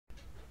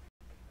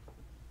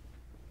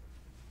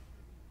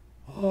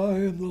I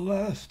am the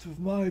last of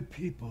my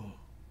people,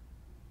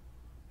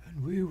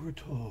 and we were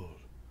told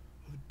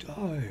of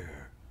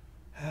dire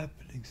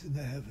happenings in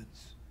the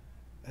heavens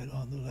and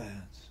on the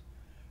lands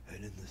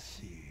and in the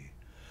sea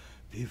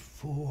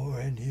before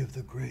any of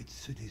the great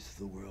cities of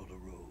the world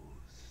arose.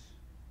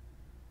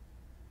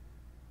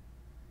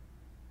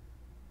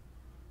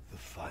 The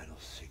final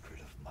secret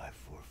of my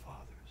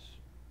forefathers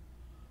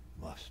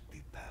must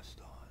be passed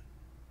on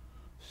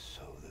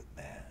so that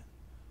man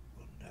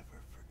will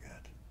never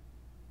forget.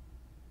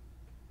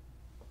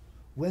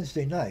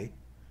 Wednesday night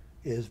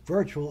is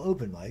virtual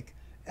open mic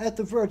at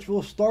the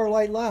virtual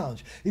Starlight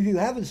Lounge. If you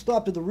haven't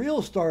stopped at the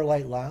real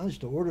Starlight Lounge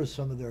to order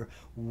some of their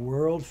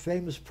world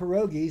famous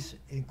pierogies,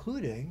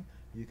 including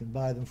you can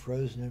buy them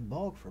frozen in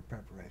bulk for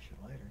preparation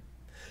later,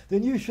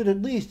 then you should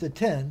at least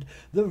attend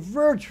the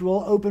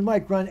virtual open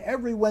mic run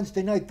every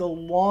Wednesday night, the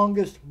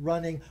longest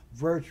running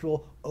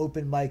virtual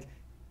open mic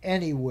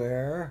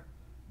anywhere.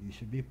 You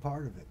should be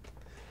part of it.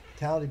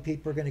 Talented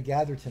people are going to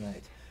gather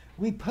tonight.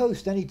 We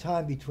post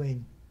anytime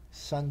between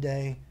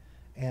Sunday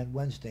and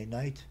Wednesday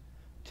night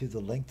to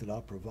the link that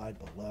I'll provide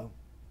below,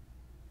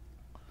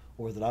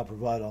 or that I'll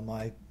provide on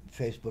my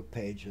Facebook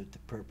page at the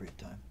appropriate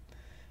time.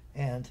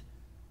 And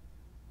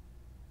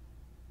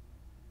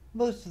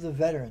most of the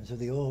veterans of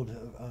the old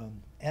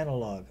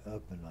analog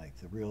open mic,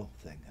 the real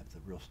thing at the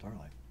real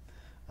Starlight,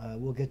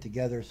 we'll get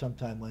together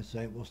sometime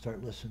Wednesday. We'll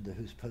start listening to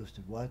who's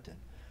posted what and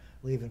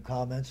leaving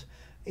comments.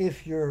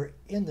 If you're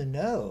in the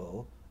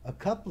know, a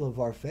couple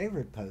of our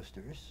favorite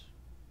posters,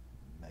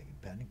 Megan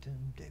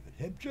Pennington, David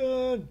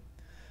Hibjon,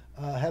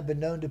 have been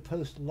known to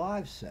post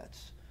live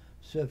sets.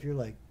 So if you're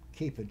like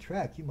keeping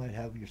track, you might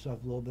have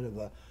yourself a little bit of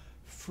a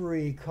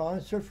free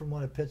concert from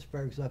one of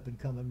Pittsburgh's up and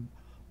coming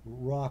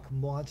rock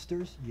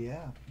monsters.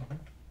 Yeah.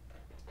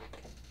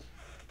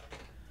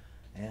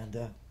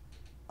 And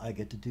I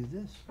get to do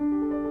this.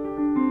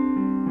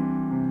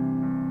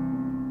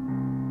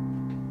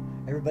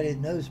 Everybody that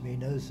knows me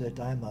knows that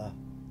I'm a,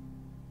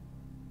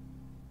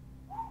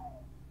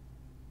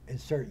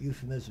 insert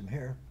euphemism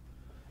here,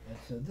 and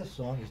so this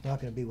song is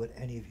not going to be what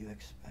any of you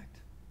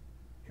expect.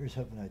 Here's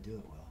hoping I do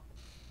it well.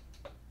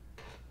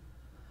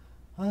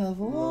 I've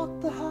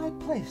walked the high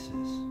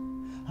places,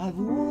 I've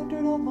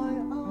wandered on my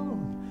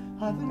own,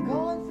 I've been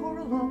gone for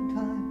a long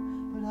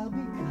time, but I'll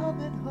be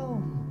coming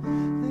home.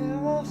 There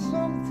are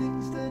some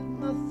things that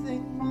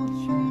nothing will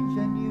change,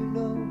 and you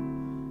know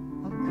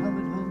I'm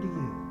coming home to you.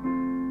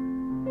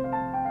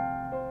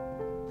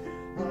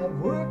 I've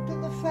worked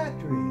in the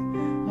factory,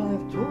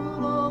 I've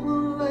toiled on the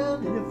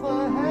land, and if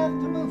I have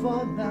to move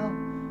on now,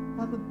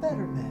 I'm a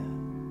better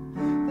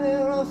man.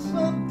 There are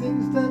some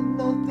things that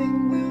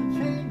nothing will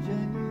change,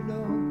 and you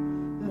know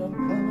that I'm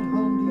coming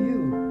home to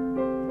you.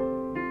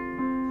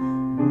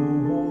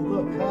 Oh,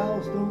 the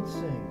cows don't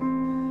sing,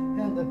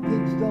 and the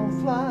pigs don't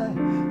fly.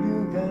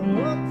 You can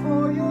look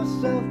for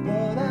yourself,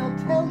 but I'll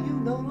tell you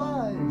no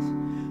lies.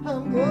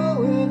 I'm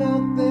going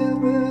out there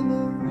where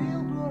the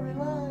real glory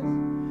lies,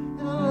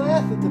 and I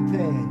laugh at the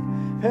pain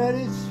that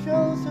it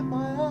shows in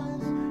my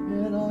eyes,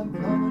 and I'm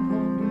coming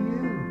home to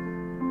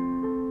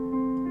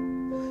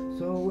you.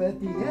 So at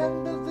the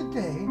end of the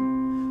day,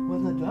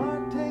 when the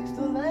dark takes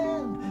the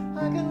land,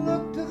 I can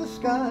look to the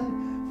sky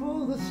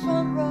for the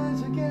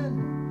sunrise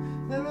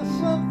again. There are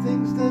some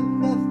things that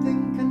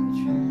nothing can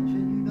change,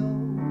 and you know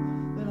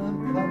that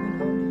I'm coming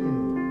home to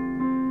you.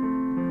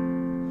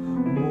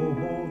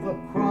 Oh, the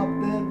crop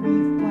that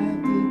we've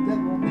planted that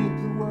will make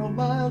the world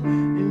mild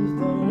is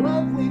the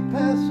love we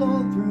pass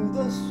on through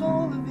the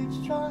soul of each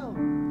child.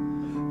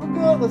 We're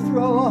gonna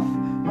throw off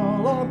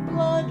all our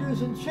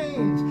blinders and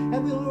chains,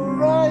 and we'll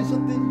rise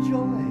up in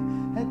joy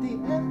at the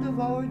end of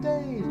our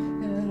days,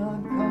 and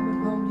I'm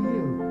coming home to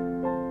you.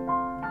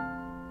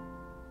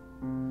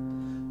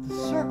 The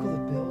circle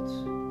that builds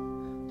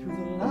through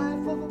the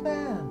life of a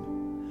man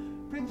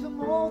brings him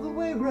all the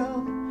way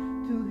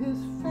round to his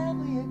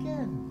family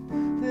again.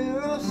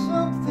 There are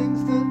some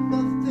things that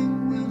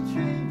nothing will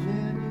change,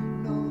 and you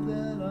know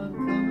that I'm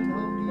coming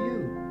home to you.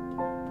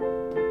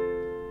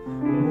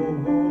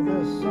 Oh,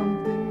 there's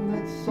something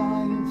that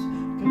science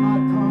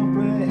cannot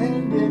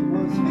comprehend. It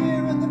was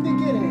here in the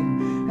beginning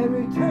and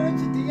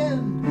returns at the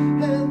end,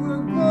 and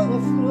we're gonna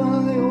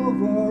fly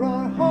over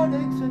our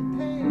heartaches and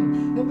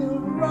pain, and we'll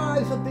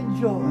rise up in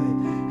joy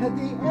at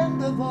the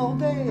end of all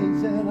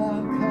days, and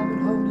I'm coming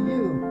home to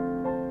you.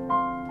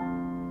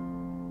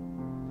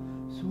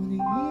 So when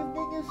the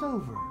evening is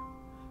over,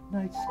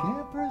 night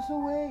scampers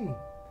away,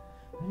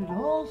 and it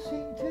all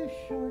seemed too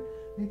short,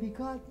 maybe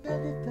God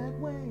meant it that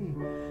way,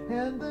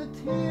 and the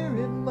tear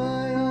in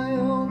my eye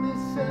only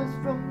says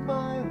from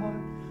my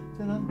heart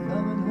that I'm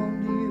coming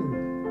home to you.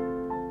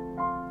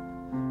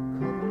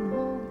 Coming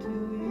home to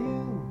you.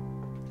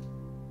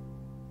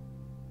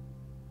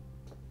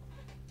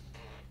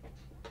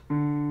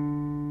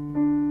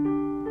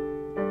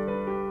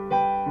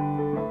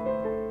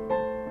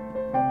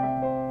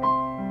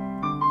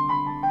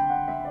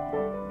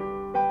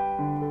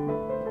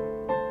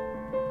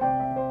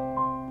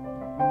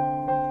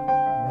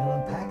 Well,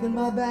 I'm packing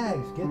my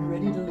bags, getting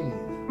ready to leave.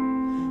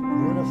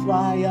 Gonna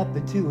fly up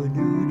into a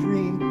new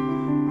dream,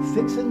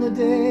 fixing the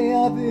day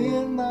up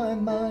in my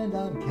mind.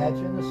 I'm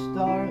catching the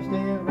stars,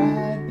 they're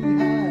right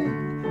behind.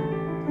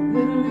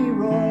 Little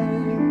Leroy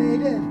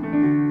made it,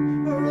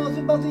 rose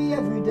above the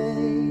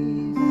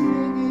everyday,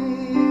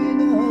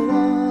 singing a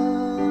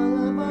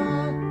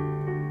lullaby.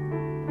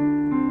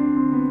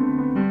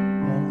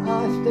 And I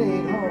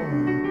stayed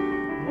home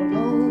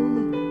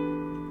alone,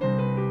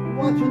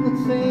 watching the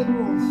same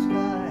old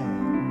sky.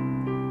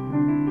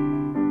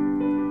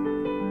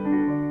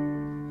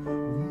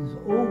 These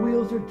old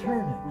wheels are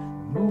turning,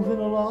 moving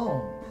along.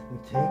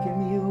 They're taking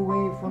me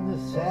away from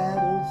this sad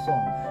old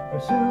song.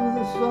 Pursue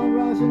the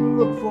sunrise and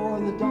look for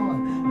the dawn.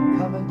 I'm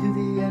coming to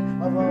the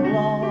end of a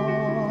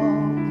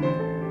long.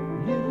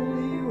 Little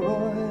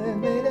Leroy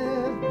made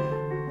it,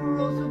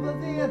 rose above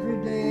the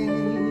everyday,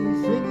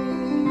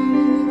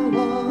 singing a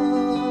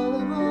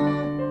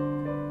lullaby.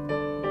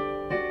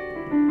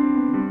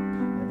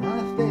 And I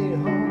stayed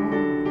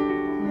home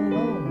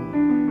alone,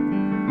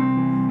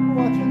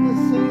 watching the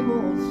same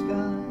old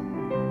sky.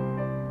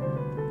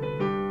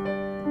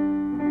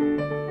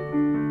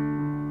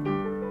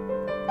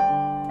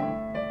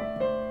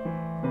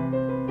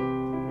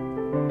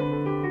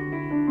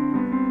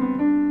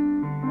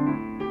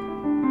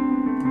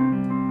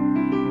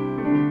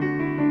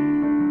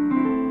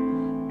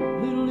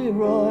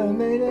 Leroy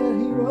made it,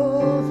 he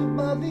rose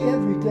above the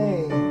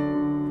everyday,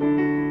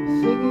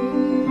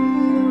 singing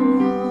a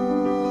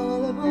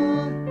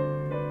lullaby.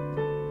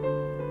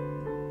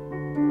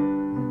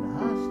 And I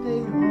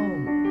stayed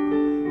home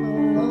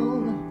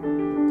alone,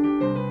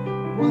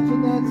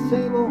 watching that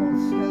same old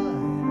sky.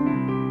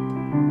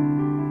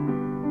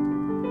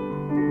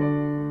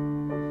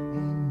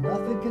 Ain't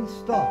nothing can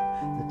stop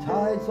the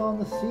tides on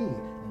the sea,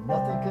 and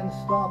nothing can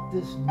stop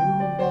this new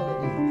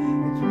melody.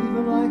 It's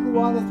weaving like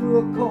water through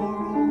a coral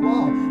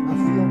wall. I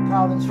feel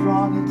proud and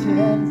strong and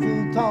 10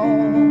 feet tall,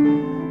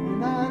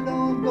 and I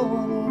know I'm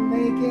gonna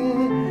make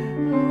it,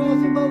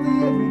 rise above the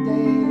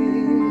everyday,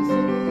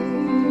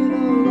 singing a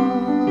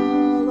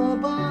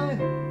lullaby.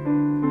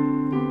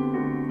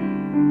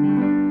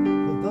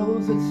 For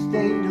those that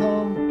stayed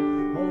home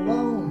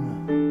alone,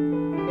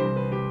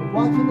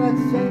 watching that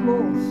same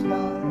old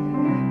sky,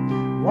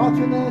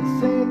 watching that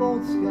same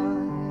old sky,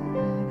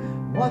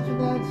 watching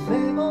that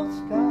same old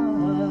sky.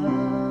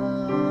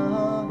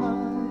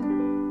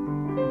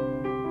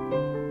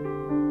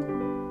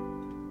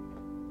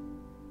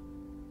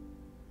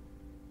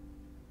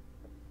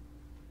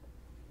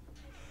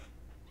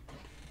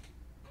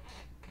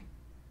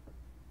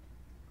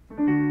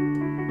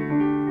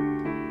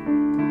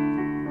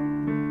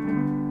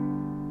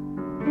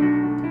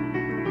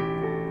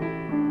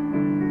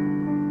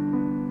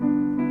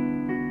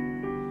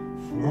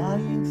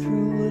 Flying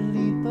through a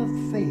leap of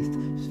faith,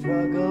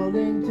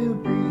 struggling to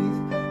breathe.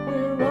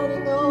 We're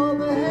running on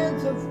the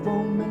heads of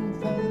foam and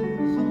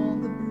feathers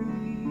on the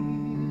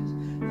breeze.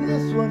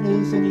 This one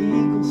is an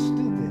eagle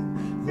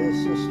stooping,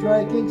 this a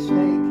striking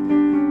snake.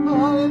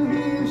 I'm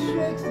here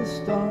shakes the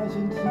stars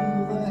into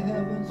the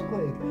heavens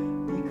quake,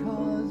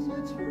 because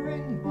it's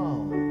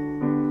RIngball,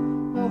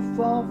 a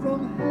fall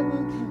from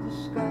heaven to the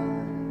sky.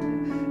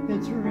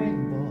 It's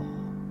RIngball,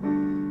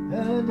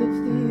 and it's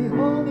the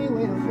only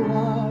way to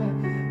fly.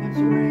 It's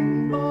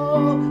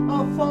RIngball, a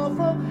fall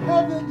from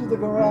heaven to the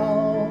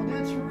ground.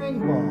 It's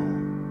RIngball,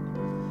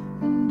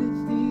 and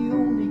it's the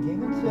only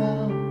game in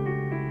town.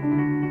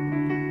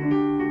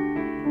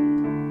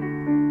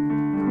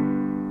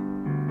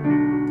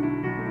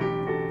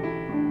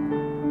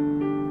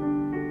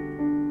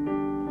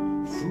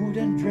 Food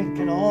and drink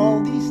and all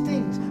these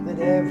things that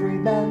every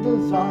man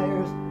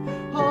desires.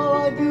 All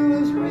I do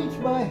is reach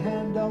my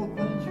hand, I'll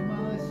quench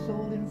my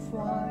soul in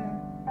fire.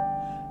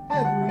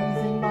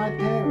 Everything my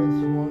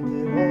parents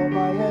wanted, all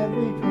my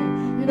every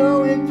dream, you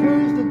know it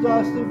turns to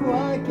dust if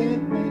I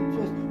can't make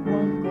just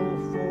one goal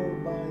for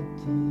my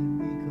team.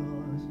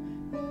 Because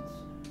it's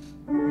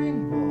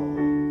RIngball,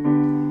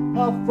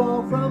 a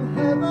fall from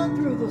heaven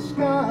through the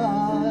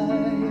sky.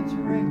 It's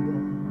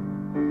RIngball,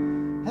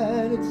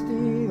 and it's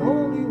the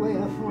only way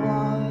to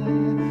fly.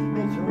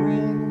 It's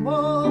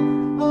RIngball,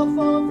 a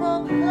fall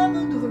from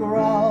heaven to the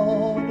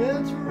ground.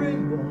 It's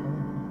RIngball,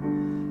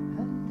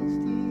 and it's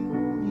the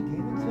only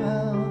game in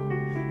town.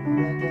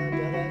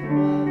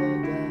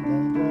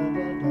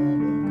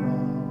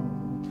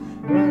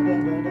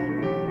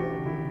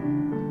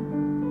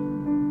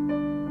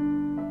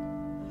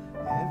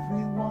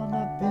 Everyone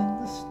up in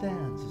the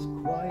stands as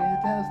quiet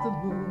as the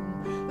moon.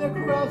 They're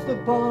crouched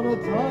upon a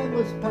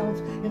timeless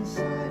pounce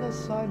inside a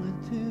silent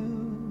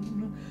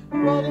tune.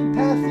 Running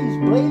past these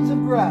blades of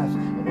grass,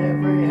 and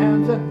every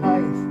hand's a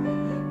knife.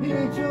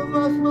 Each of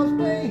us must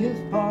play his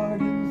part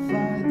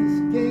inside this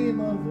game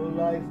of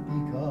life,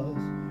 because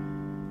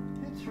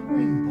it's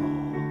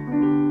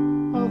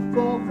RIngball, a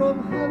fall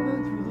from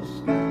heaven through the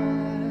sky.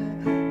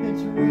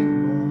 It's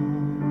RIngball,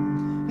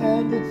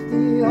 and it's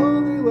the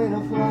only way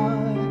to fly.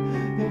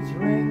 It's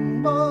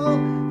RIngball,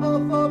 a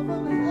fall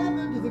from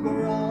heaven to the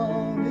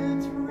ground.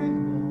 It's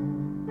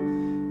RIngball,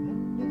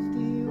 and it's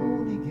the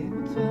only game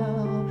in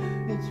town.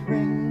 It's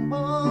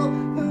RIngball,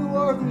 who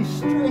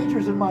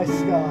strangers in my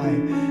sky.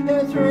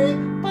 It's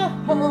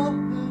RIngball,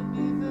 and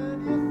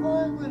even if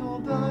I win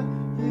or die,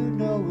 you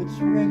know it's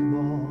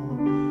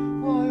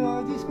RIngball. Why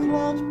are these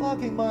clouds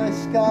blocking my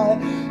sky?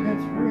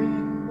 It's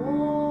RIngball.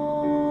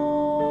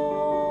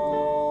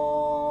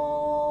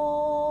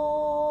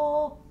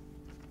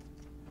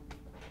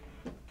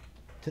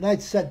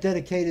 Tonight's set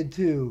dedicated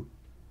to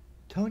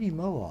Tony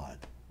Moad,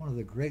 one of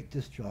the great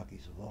disc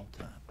jockeys of all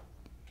time.